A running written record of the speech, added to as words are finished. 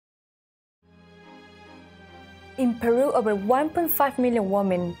In Peru, over 1.5 million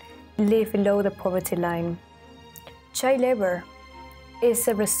women live below the poverty line. Child labor is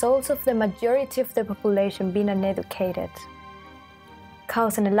a result of the majority of the population being uneducated,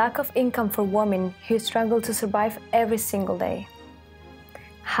 causing a lack of income for women who struggle to survive every single day.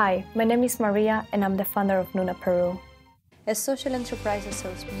 Hi, my name is Maria and I'm the founder of Nuna Peru. A social enterprise that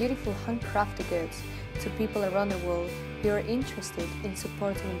sells beautiful handcrafted goods to people around the world who are interested in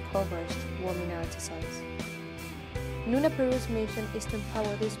supporting impoverished women artisans. Nuna Peru's mission is to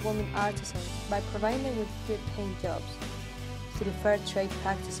empower these women artisans by providing them with good-paying jobs through fair trade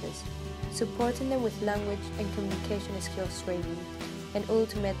practices, supporting them with language and communication skills training, and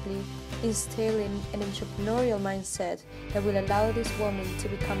ultimately instilling an entrepreneurial mindset that will allow these women to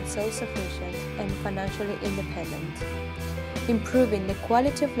become self-sufficient and financially independent, improving the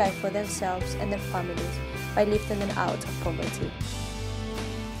quality of life for themselves and their families by lifting them out of poverty.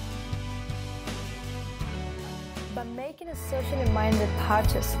 By making a socially minded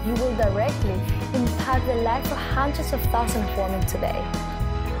purchase, you will directly impact the life of hundreds of thousands of women today.